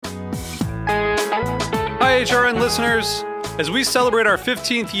HRN listeners. As we celebrate our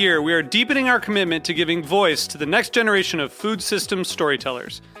 15th year, we are deepening our commitment to giving voice to the next generation of food systems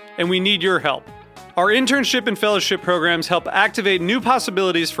storytellers, and we need your help. Our internship and fellowship programs help activate new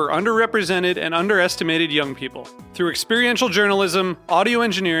possibilities for underrepresented and underestimated young people through experiential journalism, audio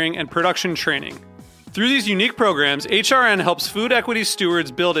engineering, and production training. Through these unique programs, HRN helps food equity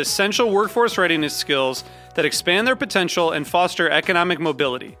stewards build essential workforce readiness skills that expand their potential and foster economic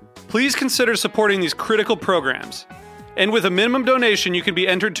mobility. Please consider supporting these critical programs. And with a minimum donation, you can be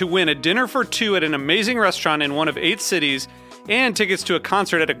entered to win a dinner for two at an amazing restaurant in one of 8 cities and tickets to a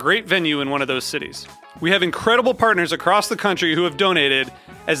concert at a great venue in one of those cities. We have incredible partners across the country who have donated,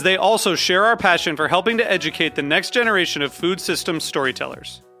 as they also share our passion for helping to educate the next generation of food systems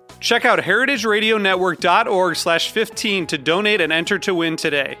storytellers. Check out heritageradionetwork.org/15 to donate and enter to win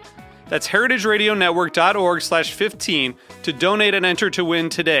today. That's heritageradionetwork.org/15 to donate and enter to win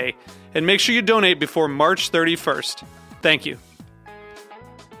today. And make sure you donate before March 31st. Thank you.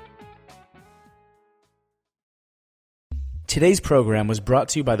 Today's program was brought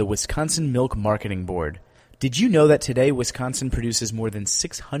to you by the Wisconsin Milk Marketing Board. Did you know that today Wisconsin produces more than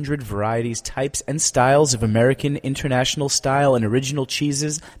 600 varieties, types, and styles of American, international style, and original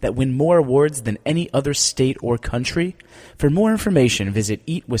cheeses that win more awards than any other state or country? For more information, visit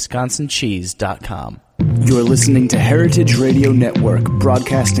eatwisconsincheese.com. You're listening to Heritage Radio Network,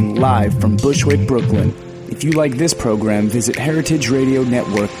 broadcasting live from Bushwick, Brooklyn. If you like this program, visit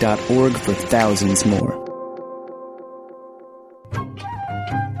heritageradionetwork.org for thousands more.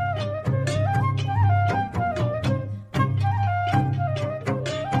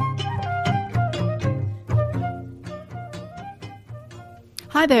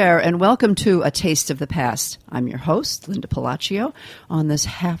 Hi there, and welcome to A Taste of the Past. I'm your host, Linda Palacio, on this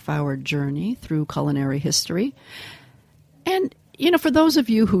half-hour journey through culinary history. And, for those of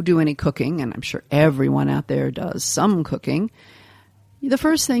you who do any cooking, and I'm sure everyone out there does some cooking, the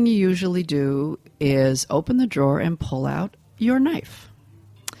first thing you usually do is open the drawer and pull out your knife.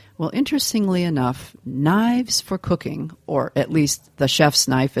 Well, interestingly enough, knives for cooking, or at least the chef's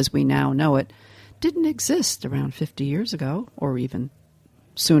knife as we now know it, didn't exist around 50 years ago, or even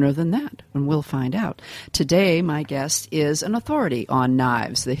sooner than that, and we'll find out. Today, my guest is an authority on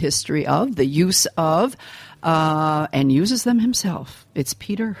knives, the history of, the use of, and uses them himself. It's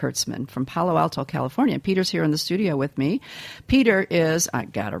Peter Hertzmann from Palo Alto, California. Peter's here in the studio with me. Peter is, I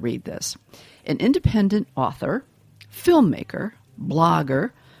gotta read this, an independent author, filmmaker,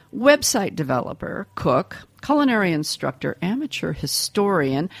 blogger, website developer, cook, culinary instructor, amateur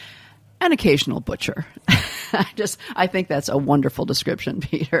historian, an occasional butcher. I think that's a wonderful description,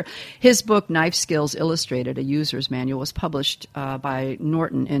 Peter. His book, Knife Skills Illustrated, a User's Manual, was published by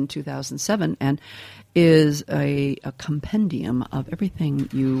Norton in 2007 and is a compendium of everything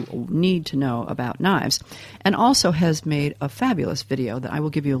you need to know about knives, and also has made a fabulous video that I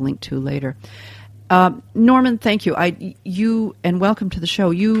will give you a link to later. Norman, thank you. And welcome to the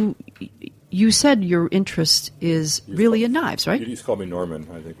show. You said your interest is really in knives, right? You used to call me Norman,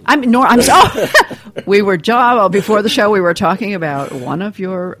 I think. We were before the show. We were talking about one of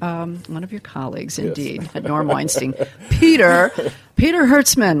your colleagues, indeed, yes. Norm Weinstein, Peter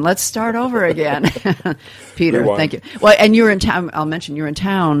Hertzmann. Let's start over again, Peter. Rewind. Thank you. Well, and you're in town. I'll mention you're in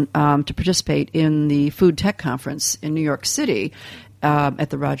town to participate in the Food Tech Conference in New York City.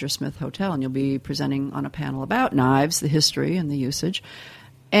 At the Roger Smith Hotel, and you'll be presenting on a panel about knives, the history and the usage.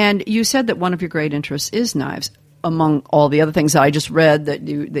 And you said that one of your great interests is knives, among all the other things that I just read that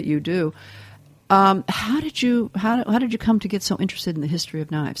you do. How did you come to get so interested in the history of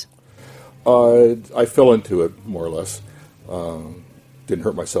knives? I fell into it more or less. Didn't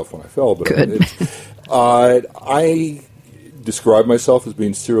hurt myself when I fell, but good. I describe myself as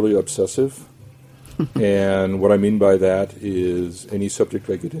being serially obsessive. And what I mean by that is any subject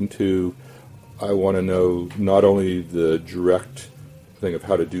I get into, I want to know not only the direct thing of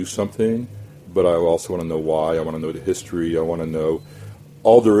how to do something, but I also want to know why. I want to know the history. I want to know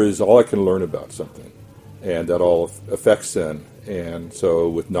all I can learn about something. And that all affects then. And so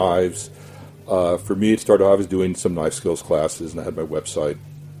with knives, for me it started, I was doing some knife skills classes, and I had my website.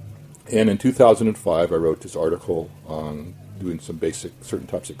 And in 2005 I wrote this article on doing some basic certain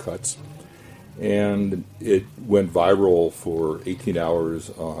types of cuts. And it went viral for 18 hours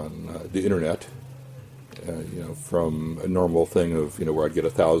on the internet, from a normal thing of, where I'd get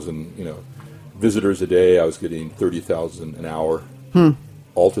 1,000, visitors a day. I was getting 30,000 an hour,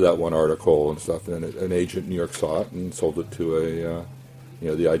 all to that one article and stuff. And an agent in New York saw it and sold it to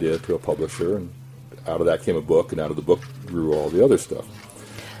the idea to a publisher. And out of that came a book, and out of the book grew all the other stuff.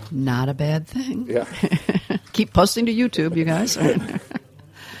 Not a bad thing. Yeah. Keep posting to YouTube, you guys.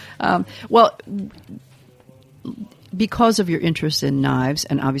 Well, because of your interest in knives,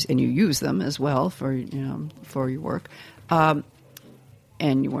 and obviously, and you use them as well for your work, and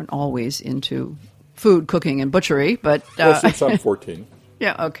you weren't always into food, cooking, and butchery, but since I'm 14.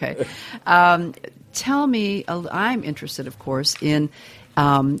 Yeah. Okay. Tell me. I'm interested, of course, in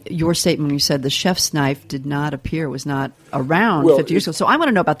your statement when you said the chef's knife was not around 50 years ago. So I want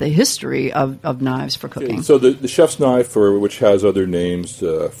to know about the history of knives for cooking. So the chef's knife, which has other names,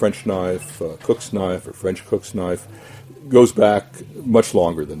 French knife, cook's knife, or French cook's knife, goes back much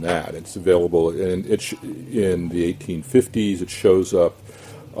longer than that. It's available in the 1850s. It shows up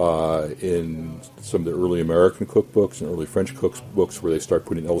in some of the early American cookbooks and early French cookbooks where they start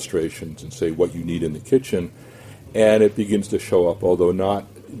putting illustrations and say what you need in the kitchen. And it begins to show up, although not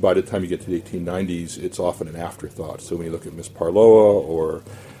by the time you get to the 1890s, it's often an afterthought. So when you look at Miss Parloa or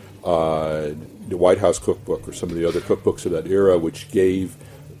the White House cookbook or some of the other cookbooks of that era, which gave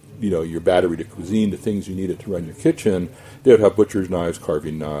your batterie de cuisine, the things you needed to run your kitchen, they would have butcher's knives,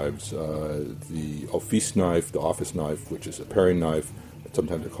 carving knives, the office knife, the office knife, which is a paring knife,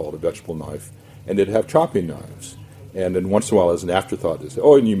 sometimes they call it a vegetable knife, and they'd have chopping knives. And then once in a while, as an afterthought, they say,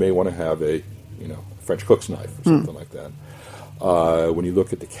 and you may want to have a French cook's knife or something like that. When you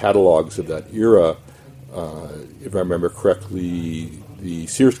look at the catalogs of that era, if I remember correctly, the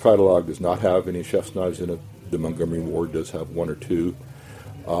Sears catalog does not have any chef's knives in it. The Montgomery Ward does have one or two.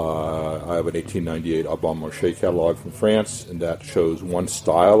 I have an 1898 Au Bon Marché catalog from France, and that shows one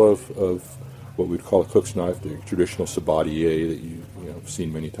style of what we'd call a cook's knife, the traditional sabatier that you've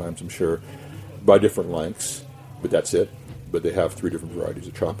seen many times, I'm sure, by different lengths, but that's it. But they have 3 different varieties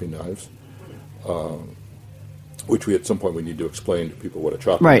of chopping knives, which at some point we need to explain to people what a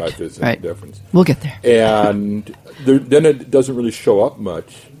chopping knife is and the difference. We'll get there. And then it doesn't really show up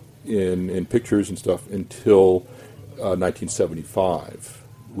much in pictures and stuff until 1975,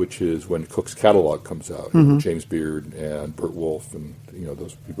 which is when Cook's Catalog comes out. James Beard and Bert Wolfe and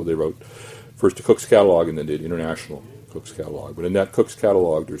those people, they wrote first the Cook's Catalog and then the International Cook's Catalog. But in that Cook's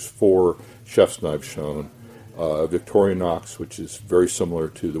Catalog, there's 4 chef's knives shown. Victorinox, which is very similar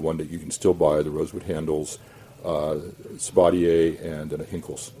to the one that you can still buy, the rosewood handles, Sabatier, and then a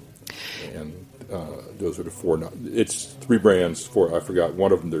Hinkles. And those are the 4. It's 3 brands. 4. I forgot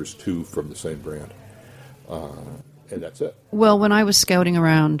one of them. There's 2 from the same brand, and that's it. Well, when I was scouting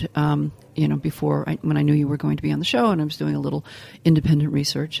around, before when I knew you were going to be on the show, and I was doing a little independent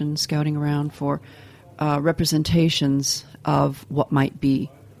research and scouting around for representations of what might be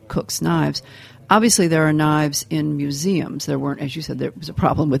cook's knives. Obviously, there are knives in museums. There weren't, as you said, there was a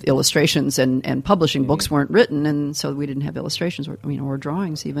problem with illustrations and publishing. Books weren't written, and so we didn't have illustrations or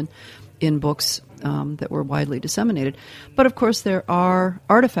drawings even in books that were widely disseminated. But, of course, there are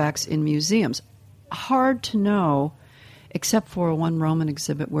artifacts in museums. Hard to know, except for one Roman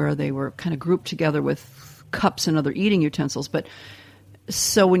exhibit where they were kind of grouped together with cups and other eating utensils. But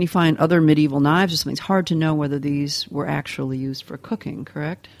so when you find other medieval knives or something, it's hard to know whether these were actually used for cooking,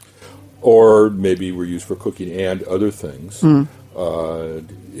 correct? Or maybe were used for cooking and other things.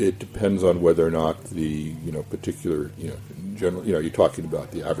 It depends on whether or not the particular general. You're talking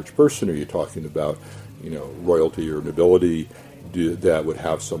about the average person, or you're talking about royalty or nobility that would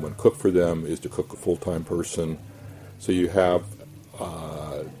have someone cook for them. Is to cook a full-time person? So you have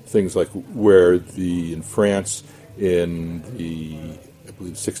things like where in France in the I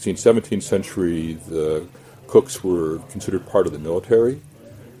believe 16th, 17th century, the cooks were considered part of the military.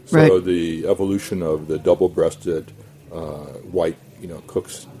 So the evolution of the double-breasted white,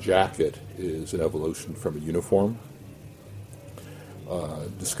 cook's jacket is an evolution from a uniform.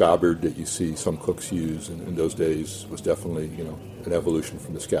 The scabbard that you see some cooks use in those days was definitely, an evolution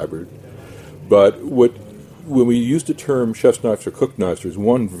from the scabbard. But when we use the term chef's knives or cook knives, there's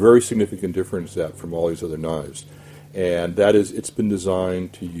one very significant difference from all these other knives, and that is it's been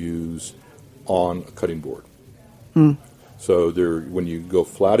designed to use on a cutting board. So when you go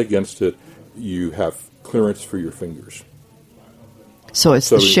flat against it, you have clearance for your fingers. So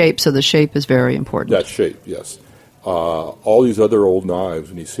it's the shape. So the shape is very important. That shape, yes. All these other old knives,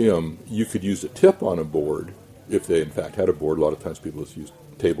 when you see them, you could use a tip on a board if they, in fact, had a board. A lot of times people just use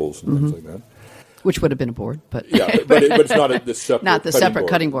tables and things like that. Which would have been a board, but but it's not the separate not the separate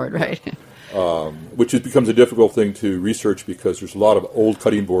cutting board, right? Which becomes a difficult thing to research because there's a lot of old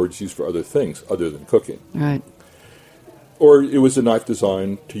cutting boards used for other things other than cooking. Right. Or it was a knife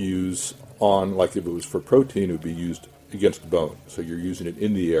designed to use on, like if it was for protein, it would be used against the bone. So you're using it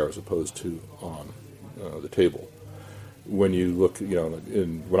in the air as opposed to on the table. When you look,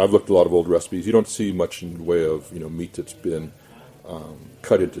 when I've looked at a lot of old recipes, you don't see much in the way of, meat that's been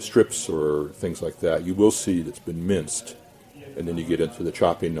cut into strips or things like that. You will see that's been minced And then you get into the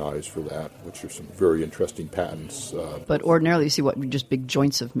chopping knives for that, which are some very interesting patents. But ordinarily, you see just big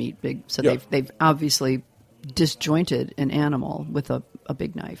joints of meat. So Yeah. they've obviously disjointed an animal with a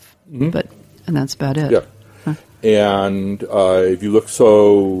big knife. Mm-hmm. And that's about it. Yeah. Huh. And if you look,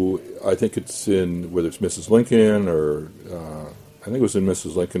 so I think it's in, whether it's Mrs. Lincoln or I think it was in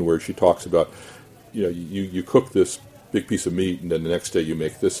Mrs. Lincoln, where she talks about, you cook this big piece of meat, and then the next day you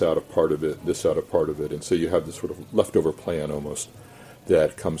make this out of part of it, this out of part of it, and so you have this sort of leftover plan almost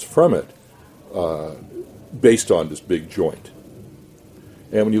that comes from it, based on this big joint.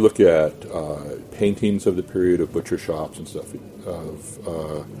 And when you look at paintings of the period of butcher shops and stuff of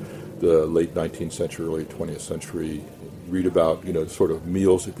the late 19th century, early 20th century, read about sort of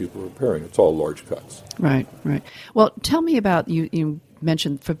meals that people were preparing. It's all large cuts. Right. Well, tell me about you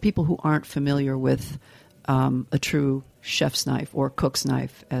mentioned, for people who aren't familiar with a true chef's knife or cook's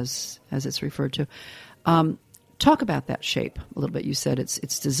knife, as it's referred to. Talk about that shape a little bit. You said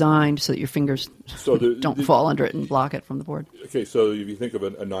it's designed so that your fingers don't fall under it and block it from the board. Okay, so if you think of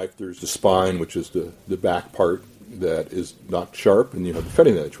a knife, there's the spine, which is the back part that is not sharp, and you have the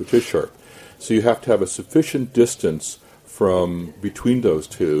cutting edge, which is sharp. So you have to have a sufficient distance from between those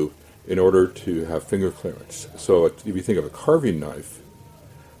two in order to have finger clearance. So if you think of a carving knife,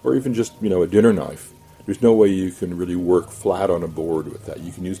 or even just a dinner knife, there's no way you can really work flat on a board with that.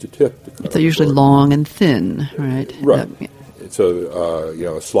 You can use the tip to cut. They're usually long and thin, right? Right. So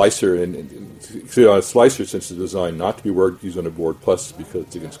a slicer, and a slicer, since it's designed not to be used on a board, plus because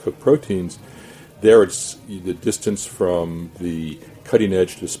it's against cooked proteins, there it's the distance from the cutting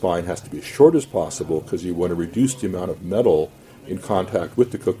edge to the spine has to be as short as possible, because you want to reduce the amount of metal in contact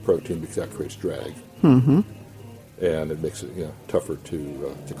with the cooked protein, because that creates drag. Mm-hmm. And it makes it tougher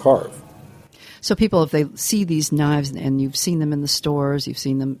to carve. So people, if they see these knives, and you've seen them in the stores, you've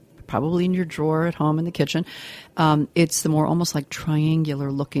seen them probably in your drawer at home in the kitchen, it's the more almost like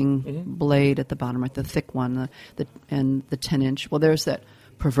triangular-looking blade at the bottom, right? The thick one, and the 10-inch. Well, there's that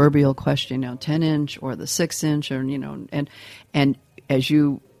proverbial question, 10-inch or the 6-inch, or and as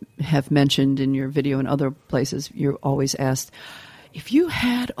you have mentioned in your video and other places, you're always asked, if you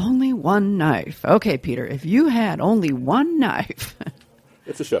had only one knife. Okay, Peter, if you had only one knife.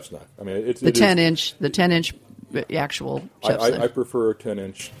 It's a chef's knife. I mean, it's the 10-inch actual chef's knife. I prefer a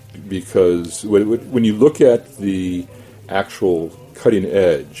 10-inch because when you look at the actual cutting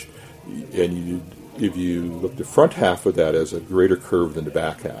edge, and if you look the front half of that as a greater curve than the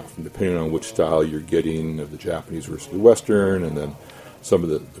back half, and depending on which style you're getting of the Japanese versus the Western, and then some of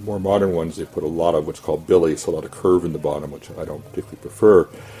the more modern ones, they put a lot of what's called billy, so a lot of curve in the bottom, which I don't particularly prefer.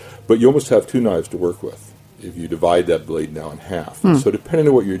 But you almost have two knives to work with if you divide that blade now in half. So depending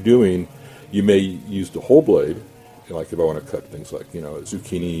on what you're doing, you may use the whole blade, like if I want to cut things like,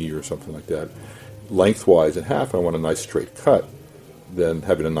 zucchini or something like that, lengthwise in half, I want a nice straight cut, then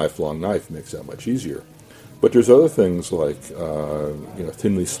having a long knife makes that much easier. But there's other things like,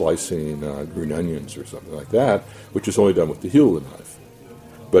 thinly slicing green onions or something like that, which is only done with the heel of the knife.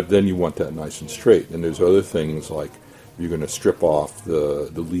 But then you want that nice and straight. And there's other things like you're going to strip off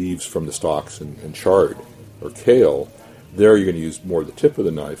the leaves from the stalks and chard or kale. There you're going to use more of the tip of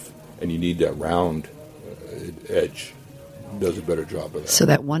the knife, and you need that round edge. Does a better job of that. So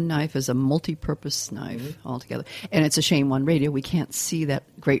that one knife is a multi-purpose knife altogether. And it's a shame on radio we can't see that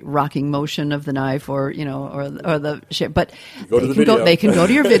great rocking motion of the knife, or the shape. But they can go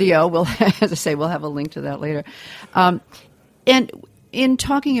to your video. We'll, as I say, we'll have a link to that later. And in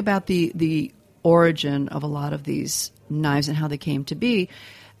talking about the origin of a lot of these knives and how they came to be,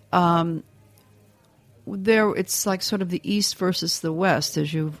 it's like sort of the East versus the West,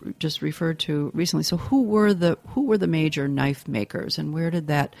 as you've just referred to recently. So who were the major knife makers, and where did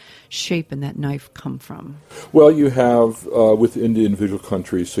that shape and that knife come from? Well, you have within the individual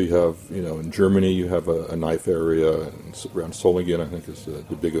countries. So you have, in Germany you have a knife area around Solingen, I think is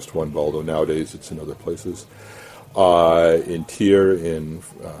the biggest one. Although nowadays it's in other places. In Thiers in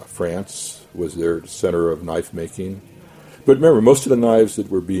France was their center of knife making. But remember, most of the knives that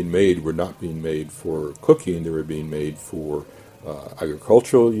were being made were not being made for cooking. They were being made for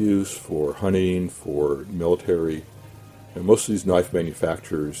agricultural use, for hunting, for military. And most of these knife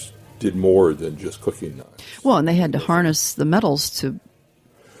manufacturers did more than just cooking knives. Well, and they had to harness the metals to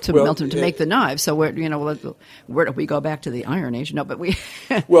melt them to make the knives. So where do we go back to the Iron Age? No, but we.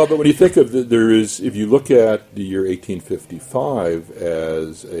 Well, but when you think of if you look at the year 1855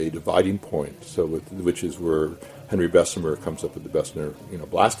 as a dividing point, which is where Henry Bessemer comes up with the Bessemer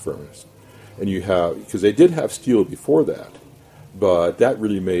blast furnace, and you have, because they did have steel before that, But that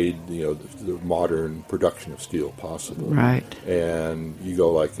really made the modern production of steel possible. Right. And you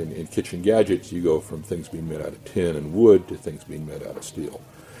go like in kitchen gadgets, you go from things being made out of tin and wood to things being made out of steel.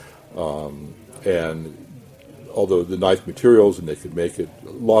 And although the knife materials, and they could make it,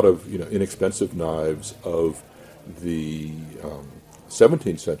 a lot of inexpensive knives of the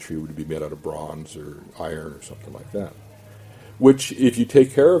 17th century would be made out of bronze or iron or something like that. Which, if you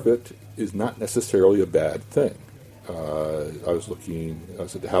take care of it, is not necessarily a bad thing. I was at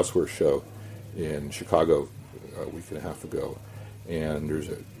the Houseware Show in Chicago a week and a half ago, and there's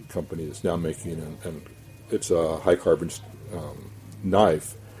a company that's now making, and it's a high carbon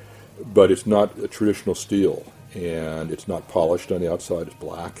knife, but it's not a traditional steel, and it's not polished on the outside. It's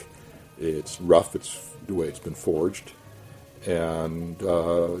black, it's rough, it's the way it's been forged, and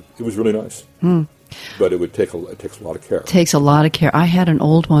it was really nice. But it takes a lot of care. Takes a lot of care. I had an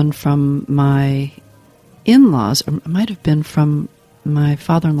old one from my in-laws, or it might have been from my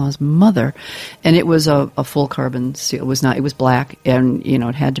father-in-law's mother, and it was a full carbon steel. It was black, and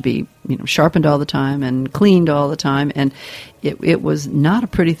it had to be sharpened all the time and cleaned all the time, and it was not a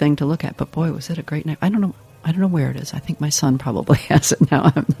pretty thing to look at. But boy, was it a great knife! I don't know where it is. I think my son probably has it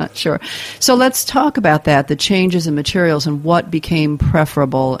now. I'm not sure. So let's talk about that, the changes in materials and what became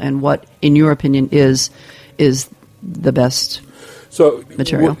preferable and what, in your opinion, is the best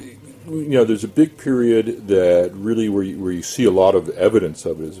material. There's a big period that really where you see a lot of evidence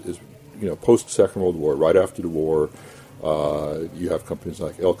of it is post Second World War, right after the war. You have companies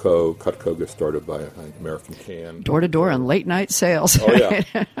like Elco, Cutco gets started by an American can. Door to door and late night sales. Oh,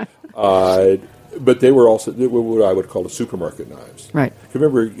 yeah. But they were what I would call the supermarket knives. Right.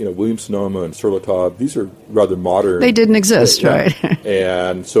 Remember, Williams-Sonoma and Sur La Table, these are rather modern. They didn't exist, right?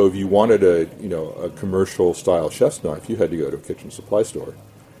 And so if you wanted a commercial style chef's knife, you had to go to a kitchen supply store.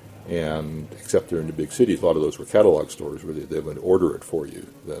 And except they're in the big cities, a lot of those were catalog stores where they would order it for you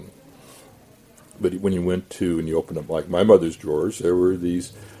then. But when you went to and you opened up, like my mother's drawers, there were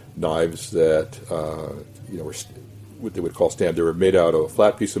these knives that were what they would call stand. They were made out of a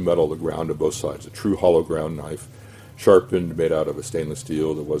flat piece of metal, the ground on both sides, a true hollow ground knife, sharpened, made out of a stainless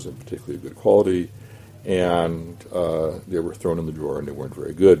steel that wasn't particularly good quality, and they were thrown in the drawer and they weren't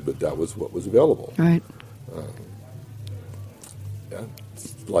very good, but that was what was available. Right. Yeah,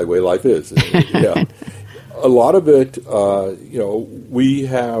 it's the way life is. Yeah. A lot of it, we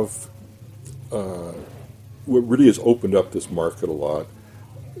have, what really has opened up this market a lot,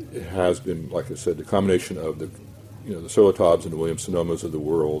 it has been, like I said, the combination of the Sur La Tables and the Williams-Sonomas of the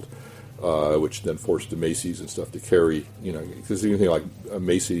world, which then forced the Macy's and stuff to carry, because anything like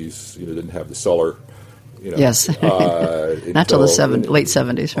Macy's, didn't have the cellar. Yes. Not till the late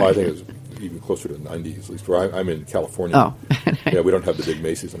 70s, right? I think it was even closer to the 90s, at least where I'm in California. Oh. Yeah, we don't have the big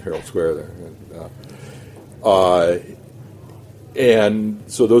Macy's on Herald Square there. And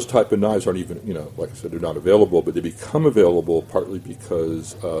so those type of knives aren't even, like I said, they're not available, but they become available partly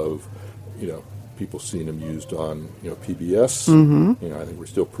because of, people seeing them used on, PBS. Mm-hmm. I think we're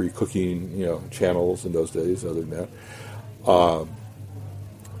still pre-cooking, channels in those days. Other than that,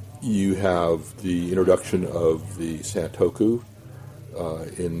 you have the introduction of the Santoku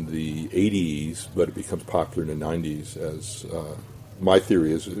in the 80s, but it becomes popular in the 90s. As my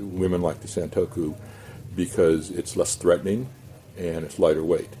theory is, women like the Santoku because it's less threatening and it's lighter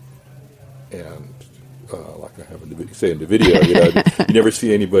weight. And like I have in the video, you never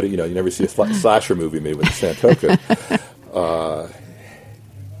see anybody, you never see a slasher movie made with a Santoku.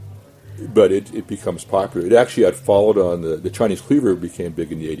 But it becomes popular. It actually had followed on the Chinese cleaver became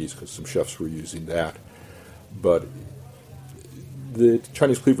big in the 80s because some chefs were using that. But the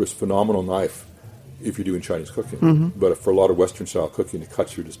Chinese cleaver is a phenomenal knife if you're doing Chinese cooking. Mm-hmm. But for a lot of Western-style cooking, the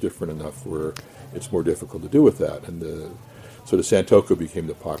cuts are just different enough where it's more difficult to do with that. And so the Santoku became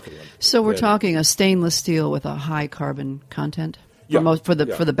the popular one. So we're talking a stainless steel with a high carbon content for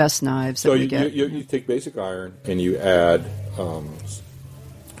the best knives that we get. You take basic iron and you add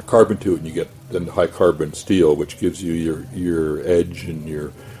carbon to it, and you get then the high carbon steel, which gives you your edge and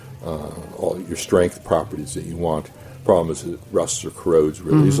your all your strength properties that you want. Problem is it rusts or corrodes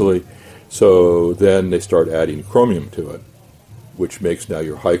really easily. So then they start adding chromium to it, which makes now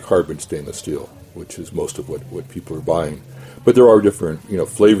your high carbon stainless steel, which is most of what people are buying. But there are different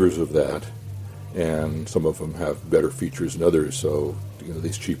flavors of that, and some of them have better features than others. So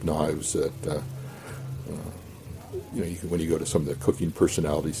these cheap knives that when you go to some of the cooking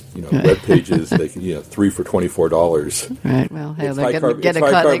personalities web pages, they can 3 for $24. Right. Well, hey,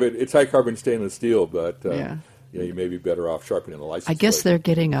 it's high carbon stainless steel, but you may be better off sharpening the license I guess plate. They're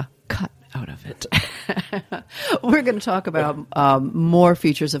getting a cut out of it. We're going to talk about more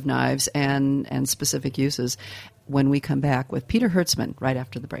features of knives and specific uses when we come back with Peter Hertzmann right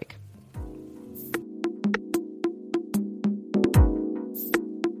after the break.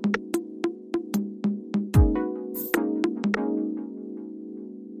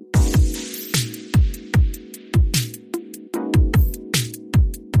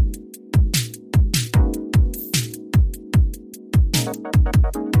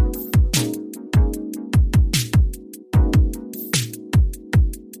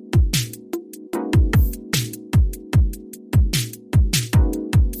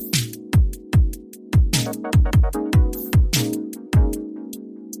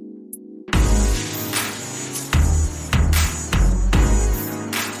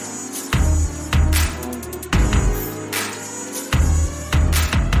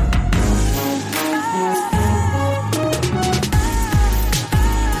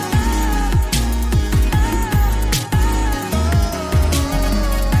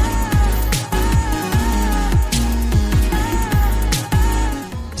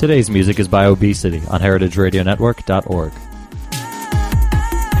 Today's music is by Obesity on heritageradionetwork.org.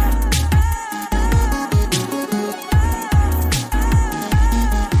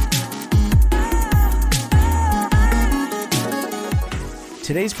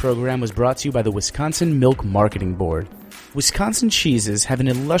 Today's program was brought to you by the Wisconsin Milk Marketing Board. Wisconsin cheeses have an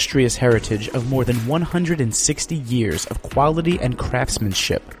illustrious heritage of more than 160 years of quality and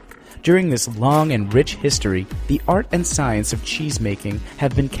craftsmanship. During this long and rich history, the art and science of cheesemaking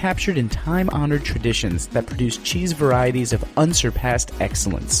have been captured in time-honored traditions that produce cheese varieties of unsurpassed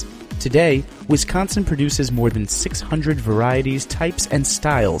excellence. Today, Wisconsin produces more than 600 varieties, types, and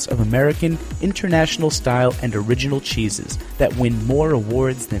styles of American, international style, and original cheeses that win more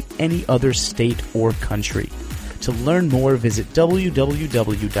awards than any other state or country. To learn more, visit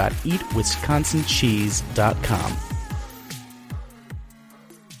www.eatwisconsincheese.com.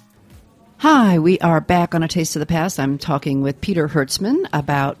 Hi, we are back on A Taste of the Past. I'm talking with Peter Hertzmann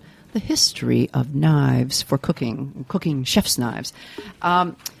about the history of knives for cooking chef's knives.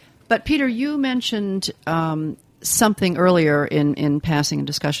 But Peter, you mentioned something earlier in passing a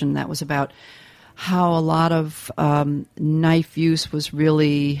discussion that was about how a lot of knife use was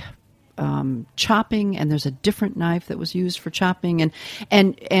really chopping, and there's a different knife that was used for chopping,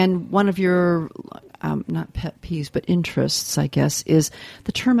 and one of your not pet peeves, but interests, I guess, is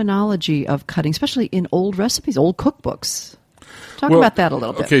the terminology of cutting, especially in old recipes, old cookbooks. Talk about that a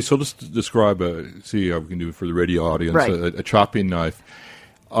little bit. Okay, so let's describe, see how we can do it for the radio audience, right. a chopping knife.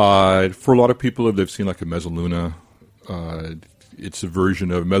 For a lot of people, if they've seen like a mezzaluna, it's a version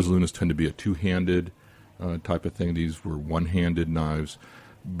of, mezzalunas tend to be a two-handed type of thing. These were one-handed knives,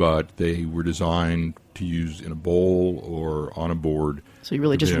 but they were designed to use in a bowl or on a board. So you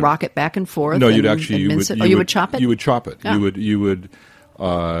really just rock it back and forth? No, you would chop it? You would chop it. Oh. You would.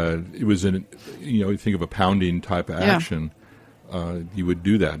 It was you think of a pounding type of action. You would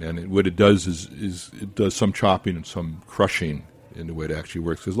do that, and what it does is it does some chopping and some crushing in the way it actually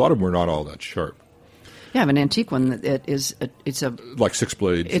works. Because a lot of them are not all that sharp. Yeah, I have an antique one that it's a like 6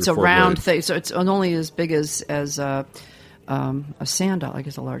 blades. It's a round thing, so it's only as big as a sand dollar, I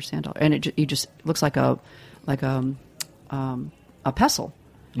guess a large sand dollar, and it just looks like a pestle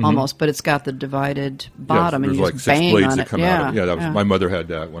almost, but it's got the divided bottom, and you like just 6 bang blades on that it. come out. Of it. My mother had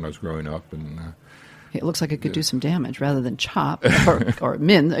that when I was growing up, and it looks like it could do some damage rather than chop or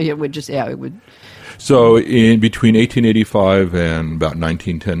min. It would just it would. So in between 1885 and about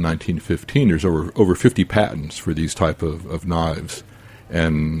 1910, 1915, there's over 50 patents for these type of knives,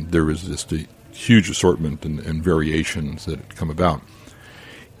 and there was just a huge assortment and variations that had come about.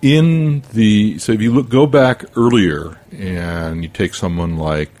 So if you go back earlier and you take someone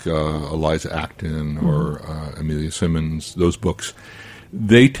like Eliza Acton or Amelia Simmons, those books,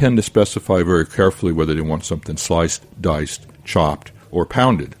 they tend to specify very carefully whether they want something sliced, diced, chopped, or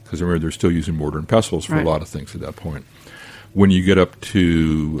pounded, because remember they're still using mortar and pestles for a lot of things at that point. When you get up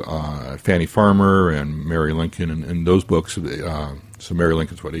to Fannie Farmer and Mary Lincoln and those books, so Mary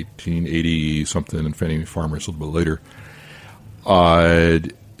Lincoln's 1880 something, and Fannie Farmer is a little bit later. A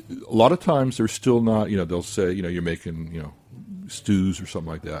lot of times they're still not. They'll say you're making stews or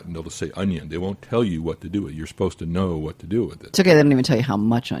something like that, and they'll just say onion. They won't tell you what to do with it. You're supposed to know what to do with it. It's okay. They don't even tell you how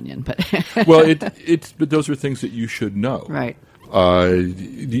much onion, but well, but those are things that you should know, right?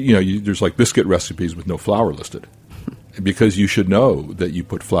 There's like biscuit recipes with no flour listed, because you should know that you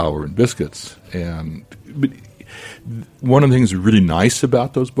put flour in biscuits. But one of the things that's really nice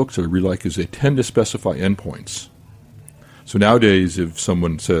about those books that I really like is they tend to specify endpoints. So nowadays, if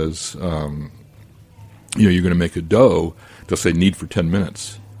someone says, you're going to make a dough, they'll say need for 10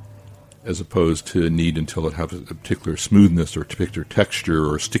 minutes. as opposed to knead until it has a particular smoothness or a particular texture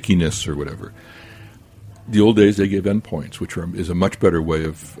or stickiness or whatever. The old days, they gave endpoints, which is a much better way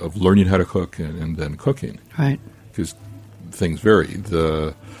of learning how to cook and then cooking. Right. Because things vary.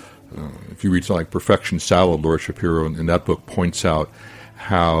 If you read something like Perfection Salad, Laura Shapiro in that book points out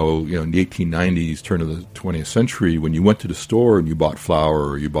how, in the 1890s, turn of the 20th century, when you went to the store and you bought flour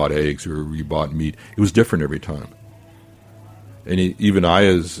or you bought eggs or you bought meat, it was different every time. And even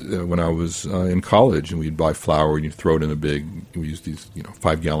when I was in college, and we'd buy flour and you'd throw it in we used these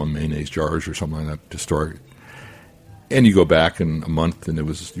 5-gallon mayonnaise jars or something like that to store it. And you go back in a month, and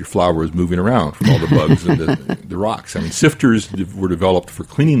your flour was moving around from all the bugs and the rocks. I mean, sifters were developed for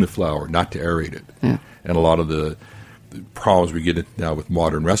cleaning the flour, not to aerate it. Yeah. And a lot of the problems we get now with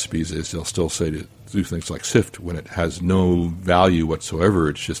modern recipes is they'll still say to do things like sift when it has no value whatsoever.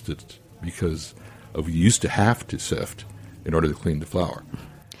 It's just because you used to have to sift in order to clean the flour.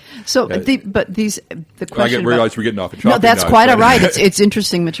 So, the question. I realize we're getting off the chopping knives. No, that's quite all right. It's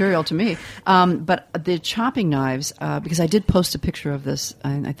interesting material to me. But the chopping knives, because I did post a picture of this,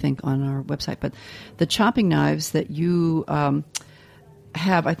 I think, on our website. But the chopping knives that you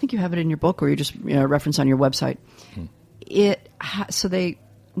have, I think you have it in your book, or you just reference on your website.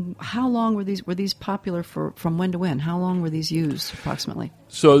 How long were these popular from when to when? How long were these used approximately?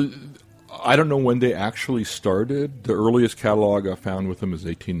 So, I don't know when they actually started. The earliest catalog I found with them is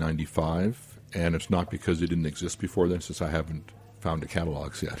 1895, and it's not because they didn't exist before then, since I haven't found the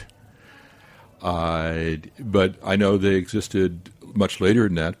catalogs yet. But I know they existed much later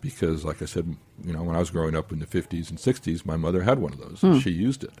than that because, like I said, when I was growing up in the 50s and 60s, my mother had one of those, and she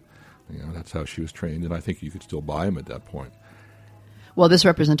used it. That's how she was trained, and I think you could still buy them at that point. Well, this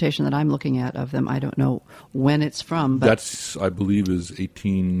representation that I'm looking at of them, I don't know when it's from. But that's, I believe, is either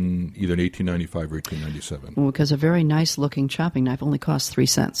 1895 or 1897. Well, because a very nice-looking chopping knife only costs 3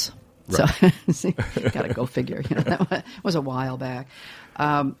 cents. Right. So, got to go figure. That was a while back.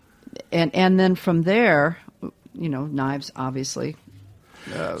 And then from there, knives, obviously.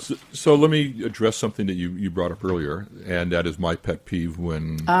 So let me address something that you brought up earlier, and that is my pet peeve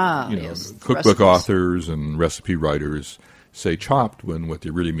when yes, cookbook authors and recipe writers say chopped when what they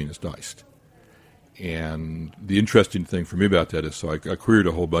really mean is diced. And the interesting thing for me about that is, so I queried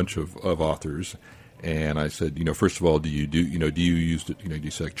a whole bunch of authors, and I said, first of all, do you use it, do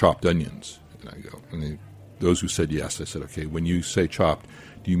you say chopped onions? And those who said yes, I said, okay, when you say chopped,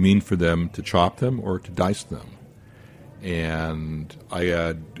 do you mean for them to chop them or to dice them? And I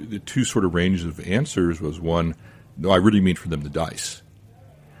had the two sort of ranges of answers was one, no, I really mean for them to dice.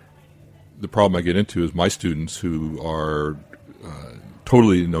 The problem I get into is my students who are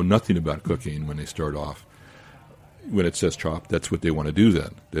totally know nothing about cooking when they start off. When it says chop, that's what they want to do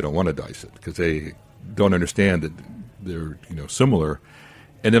then. They don't want to dice it because they don't understand that they're similar.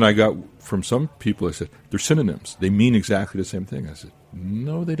 And then I got from some people, I said, they're synonyms. They mean exactly the same thing. I said,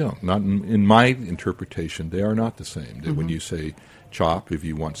 no, they don't. Not in my interpretation, they are not the same. When you say chop, if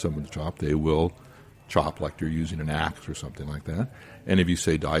you want someone to chop, they will chop like they're using an axe or something like that. And if you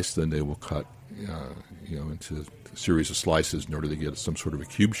say dice, then they will cut, into a series of slices in order to get some sort of a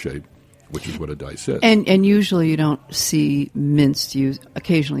cube shape, which is what a dice is. And usually you don't see minced used.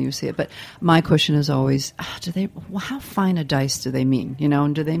 Occasionally you see it. But my question is always, how fine a dice do they mean?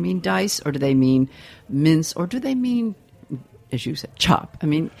 Do they mean dice, or do they mean mince, or do they mean, as you said, chop? I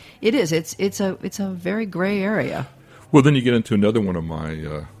mean, it is. It's a very gray area. Well, then you get into another one of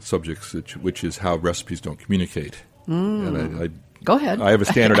my subjects, which is how recipes don't communicate. And Go ahead. I have a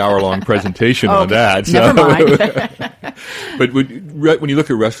standard hour-long presentation on that. So. Never mind. But when you look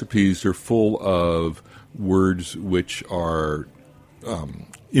at recipes, they're full of words which are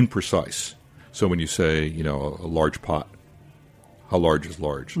imprecise. So when you say, a large pot, how large is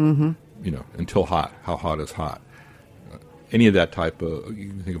large? Mm-hmm. Until hot, how hot is hot? Any of that type of, you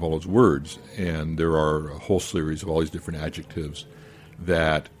can think of all those words, and there are a whole series of all these different adjectives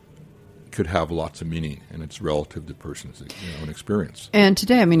that could have lots of meaning, and it's relative to the person's own experience. And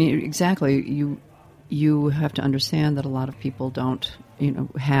today, I mean, exactly, you have to understand that a lot of people don't,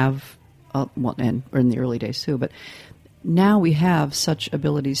 have, or in the early days too, but now we have such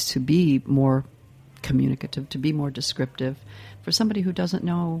abilities to be more communicative, to be more descriptive. For somebody who doesn't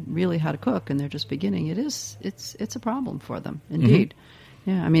know really how to cook and they're just beginning, it's a problem for them, indeed. Mm-hmm.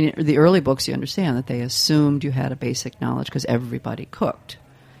 Yeah, I mean, the early books, you understand that they assumed you had a basic knowledge because everybody cooked.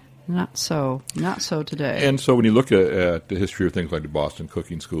 Not so today. And so when you look at the history of things like the Boston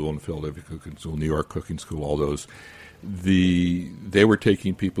Cooking School and the Philadelphia Cooking School, New York Cooking School, all those, they were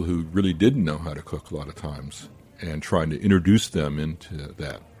taking people who really didn't know how to cook a lot of times and trying to introduce them into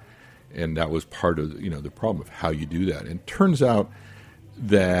that. And that was part of the problem of how you do that. And it turns out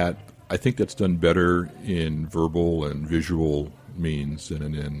that I think that's done better in verbal and visual means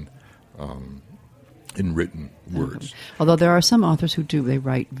than in written words. Although there are some authors who do. They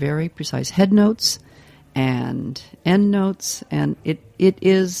write very precise head notes and end notes, and it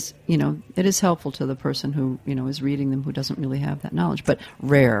is helpful to the person who is reading them who doesn't really have that knowledge, but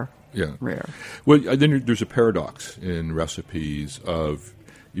rare. Yeah. Rare. Well, then there's a paradox in recipes of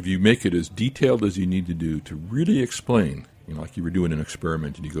if you make it as detailed as you need to do to really explain, like you were doing an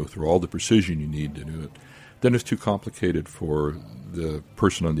experiment and you go through all the precision you need to do it, then it's too complicated for the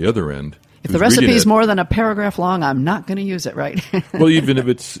person on the other end. If the recipe is more than a paragraph long, I'm not going to use it, right? Well, even if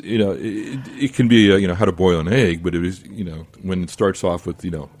it's, it can be, how to boil an egg, but it is, when it starts off with,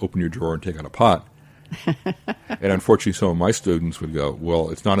 open your drawer and take out a pot. And unfortunately, some of my students would go,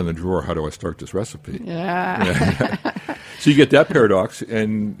 well, it's not in the drawer. How do I start this recipe? Yeah. So you get that paradox,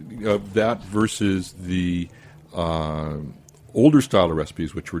 and that versus the older style of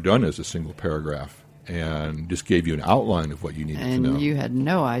recipes, which were done as a single paragraph and just gave you an outline of what you needed to know. And you had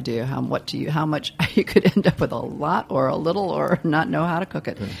no idea how much you could end up with a lot or a little or not know how to cook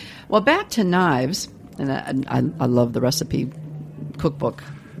it. Yeah. Well, back to knives, and I love the recipe cookbook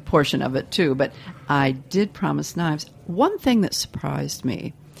portion of it too, but I did promise knives. One thing that surprised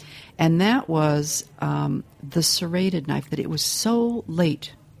me, and that was the serrated knife, that it was so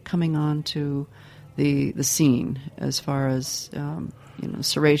late coming on to the scene as far as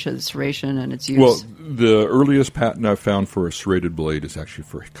serration and its use. Well, the earliest patent I've found for a serrated blade is actually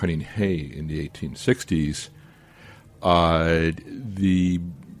for cutting hay in the 1860s.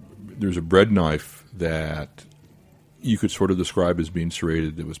 There's a bread knife that you could sort of describe as being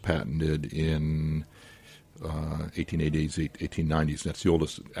serrated that was patented in 1880s, 1890s. That's the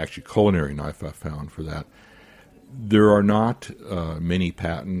oldest actually culinary knife I've found for that. There are not many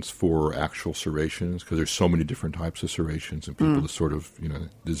patents for actual serrations because there's so many different types of serrations and people to sort of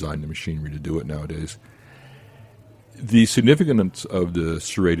design the machinery to do it nowadays. The significance of the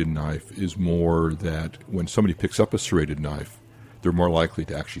serrated knife is more that when somebody picks up a serrated knife, they're more likely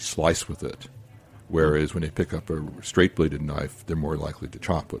to actually slice with it, whereas when they pick up a straight-bladed knife, they're more likely to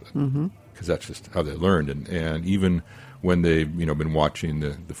chop with it because that's just how they learned. And even when they've been watching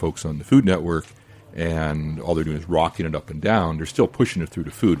the folks on the Food Network, and all they're doing is rocking it up and down, they're still pushing it through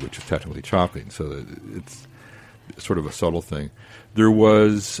the food, which is technically chopping. So it's sort of a subtle thing. There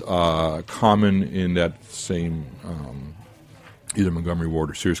was common in that same either Montgomery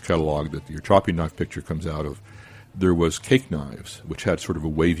Ward or Sears catalog that your chopping knife picture comes out of. There was cake knives, which had sort of a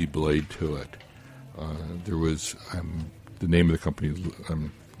wavy blade to it. There was the name of the company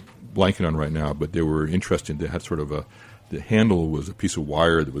I'm blanking on right now, but they were interesting. They had sort of the handle was a piece of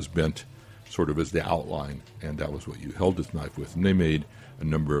wire that was bent sort of as the outline, and that was what you held this knife with. And they made a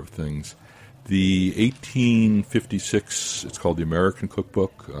number of things. The 1856, it's called the American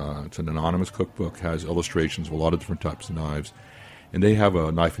Cookbook. It's an anonymous cookbook, has illustrations of a lot of different types of knives. And they have a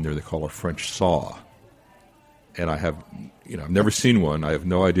knife in there they call a French saw. And I have, I've never seen one. I have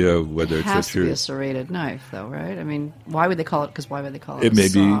no idea whether it's It has to be a serrated knife, though, right? I mean, why would they call it? Because why would they call it? It may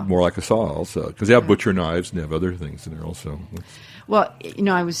be more like a saw, also, because they have butcher knives and they have other things in there also. Well,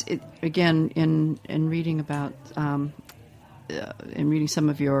 I was again in reading about in reading some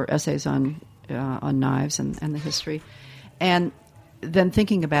of your essays on knives and the history, and then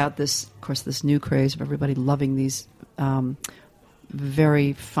thinking about this, of course, this new craze of everybody loving these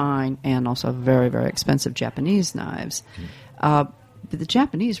very fine and also very, very expensive Japanese knives. But the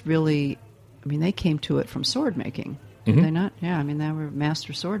Japanese really, they came to it from sword making. Did they not? Yeah, they were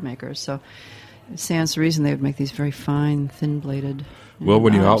master sword makers. So it stands to reason they would make these very fine, thin-bladed. Well,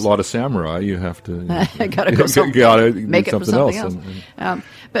 when you outlaw a samurai, you have to gotta make it for something else.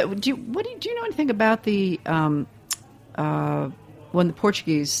 But do you know anything about the when the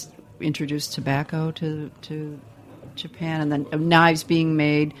Portuguese introduced tobacco to Japan, and then knives being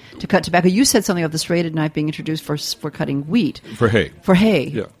made to cut tobacco? You said something of the serrated knife being introduced for cutting wheat. For hay.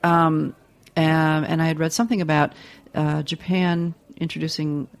 Yeah. And I had read something about Japan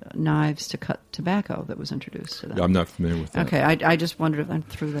introducing knives to cut tobacco that was introduced to them. I'm not familiar with that. Okay, I just wondered, I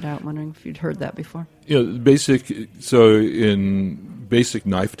threw that out, wondering if you'd heard that before. In basic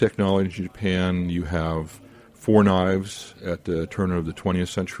knife technology in Japan, you have 4 knives at the turn of the 20th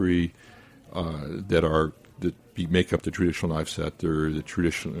century that make up the traditional knife set. They're the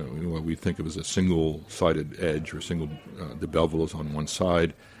traditional, what we think of as a single-sided edge, or the bevel is on one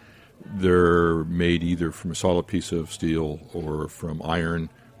side. They're made either from a solid piece of steel or from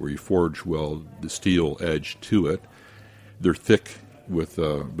iron, where you forge weld the steel edge to it. They're thick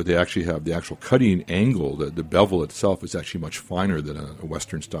but they actually have the actual cutting angle. The bevel itself is actually much finer than a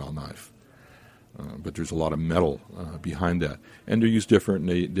Western-style knife. but there's a lot of metal behind that. And they're used different,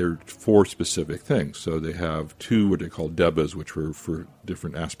 and they're for specific things. So they have two what they call debbas, which were for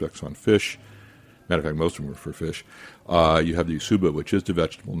different aspects on fish. Matter of fact, most of them were for fish. You have the usuba, which is the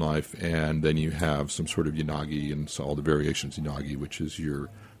vegetable knife, and then you have some sort of yanagi and so all the variations of yanagi, which is your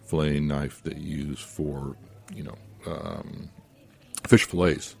filleting knife that you use for, fish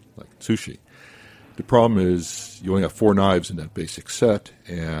fillets, like sushi. The problem is you only have 4 knives in that basic set,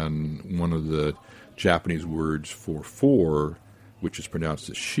 and one of the Japanese words for 4, which is pronounced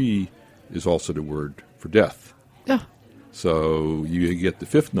as shi, is also the word for death. Yeah. So you get the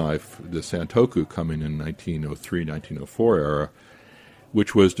 5th knife, the Santoku, coming in 1903, 1904 era,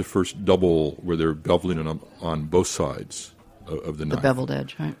 which was the first double where they're beveling it on both sides of the knife. The beveled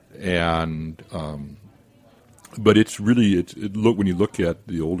edge, right? And but it's really when you look at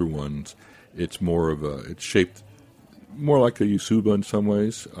the older ones, it's it's shaped more like a Yusuba in some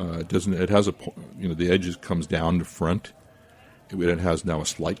ways. It has the edges comes down to front. It has now a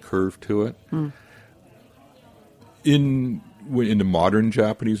slight curve to it. In the modern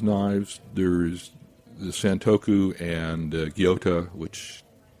Japanese knives, there's the Santoku and Gyota, which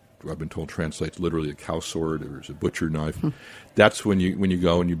I've been told translates literally a cow sword or a butcher knife. That's when you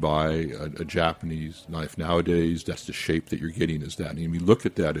go and you buy a Japanese knife nowadays. That's the shape that you're getting is that. And when you look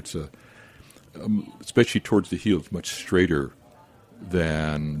at that, it's especially towards the heel, it's much straighter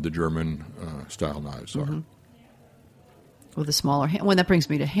than the German style knives are. With a smaller hand. Well, that brings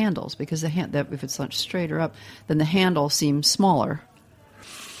me to handles, because if it's much straighter up, then the handle seems smaller.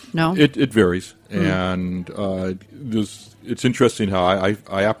 No? It varies. And it's interesting how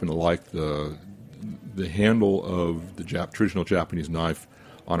I happen to like the handle of the traditional Japanese knife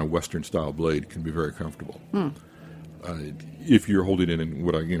on a Western-style blade can be very comfortable. If you're holding it in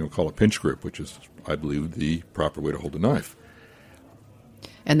what I call a pinch grip, which is, I believe, the proper way to hold a knife.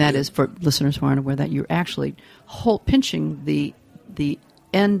 And that is, for listeners who aren't aware, that you're actually pinching the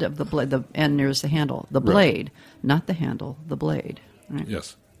end of the blade, the end nearest the handle, the blade, not the handle, the blade. Right?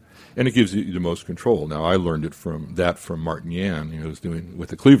 Yes. And it gives you the most control. Now, I learned it from Martin Yan, who's doing with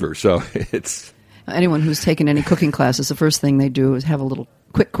the cleaver. So it's... Anyone who's taken any cooking classes, the first thing they do is have a little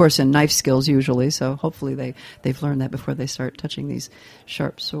quick course in knife skills usually. So hopefully they've learned that before they start touching these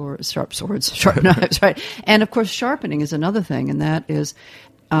sharp knives, right? And, of course, sharpening is another thing, and that is...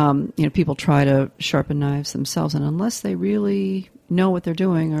 people try to sharpen knives themselves, and unless they really know what they're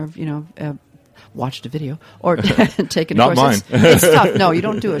doing, or watched a video or taken a course, not mine. It's tough. No, you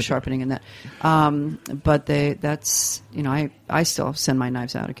don't do a sharpening in that. But I still send my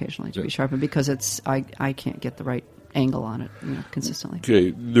knives out occasionally to be sharpened because I can't get the right angle on it consistently.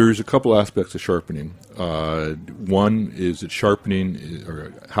 Okay, there's a couple aspects of sharpening. One is that sharpening,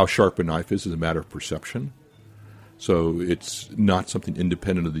 or how sharp a knife is a matter of perception. So it's not something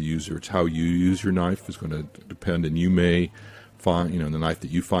independent of the user. It's how you use your knife is going to depend, and you may find, the knife that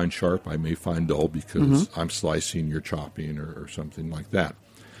you find sharp, I may find dull because I'm slicing, you're chopping, or something like that.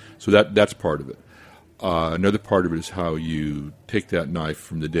 So that's part of it. Another part of it is how you take that knife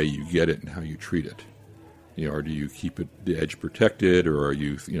from the day you get it and how you treat it. Or do you keep the edge protected, or are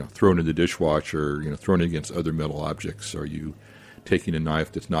you thrown in the dishwasher, thrown against other metal objects? Are you taking a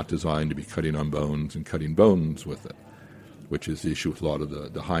knife that's not designed to be cutting on bones and cutting bones with it, which is the issue with a lot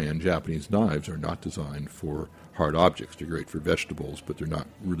of the high-end Japanese knives are not designed for hard objects. They're great for vegetables, but they're not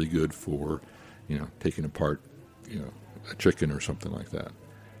really good for, taking apart, a chicken or something like that.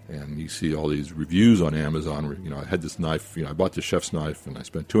 And you see all these reviews on Amazon where, I had this knife, I bought the chef's knife and I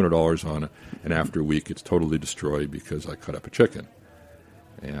spent $200 on it, and after a week it's totally destroyed because I cut up a chicken.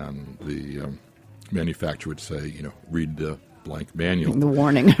 And the manufacturer would say, read the blank manual. The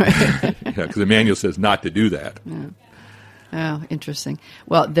warning. Yeah, because the manual says not to do that. Yeah. Oh, interesting.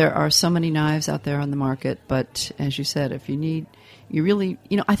 Well, there are so many knives out there on the market, but as you said, if you really,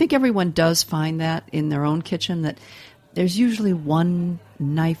 I think everyone does find that in their own kitchen, that there's usually one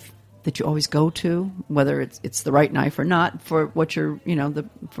knife that you always go to, whether it's the right knife or not, for what you're,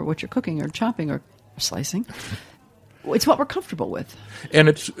 for what you're cooking or chopping or slicing. It's what we're comfortable with. And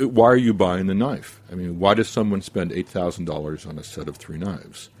it's why are you buying the knife? I mean, why does someone spend $8,000 on a set of 3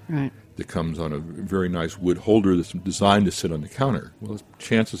 knives? Right. That comes on a very nice wood holder that's designed to sit on the counter. Well,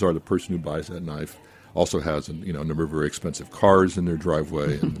 chances are the person who buys that knife also has a number of very expensive cars in their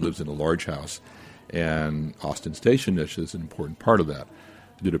driveway and lives in a large house. And ostentation is an important part of that.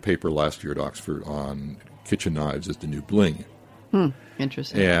 I did a paper last year at Oxford on kitchen knives as the new bling.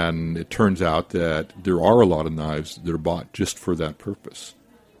 Interesting. And it turns out that there are a lot of knives that are bought just for that purpose.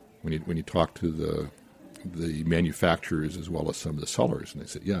 When you talk to the manufacturers as well as some of the sellers, and they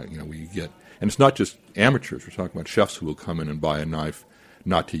said, we get, and it's not just amateurs. We're talking about chefs who will come in and buy a knife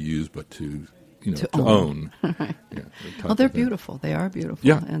not to use but to to own. Right. Yeah, Well, they're beautiful. They are beautiful.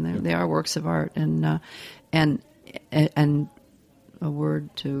 Yeah. And they are works of art. And a word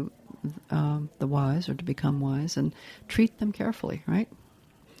to the wise, or to become wise, and treat them carefully, right?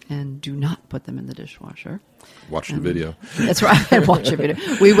 And do not put them in the dishwasher. Watch the video. That's right. Watch the video.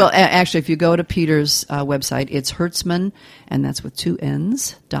 We will actually, if you go to Peter's website, it's Hertzmann, and that's with 2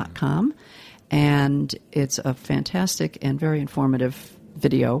 N's.com, and it's a fantastic and very informative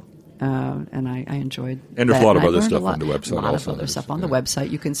video. And I enjoyed. And there's that. a lot of I other learned stuff a lot, on the website. A lot also. of other stuff on the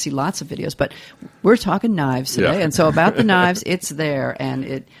website. You can see lots of videos, but we're talking knives today, Yeah. and so about the knives, it's there, and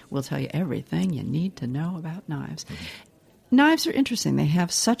it will tell you everything you need to know about knives. Mm-hmm. Knives are interesting. They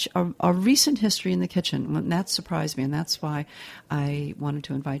have such a recent history in the kitchen. And that surprised me, and that's why I wanted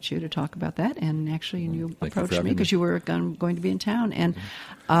to invite you to talk about that. And actually, you approached me because you were going to be in town, and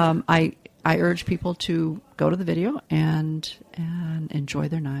I urge people to go to the video and enjoy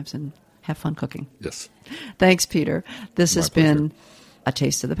their knives and have fun cooking. Yes. Thanks, Peter. This has pleasure. been A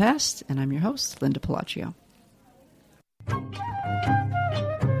Taste of the Past, and I'm your host, Linda Palacio.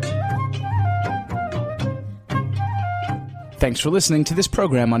 Thanks for listening to this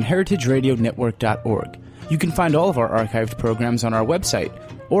program on heritageradionetwork.org. You can find all of our archived programs on our website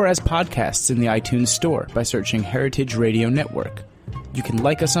or as podcasts in the iTunes Store by searching Heritage Radio Network. You can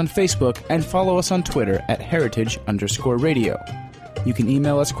like us on Facebook and follow us on Twitter at @heritage_radio. You can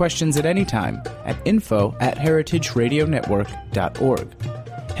email us questions at any time at info@heritageradionetwork.org.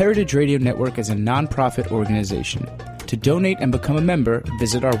 Heritage Radio Network is a nonprofit organization. To donate and become a member,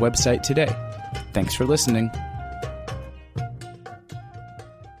 visit our website today. Thanks for listening.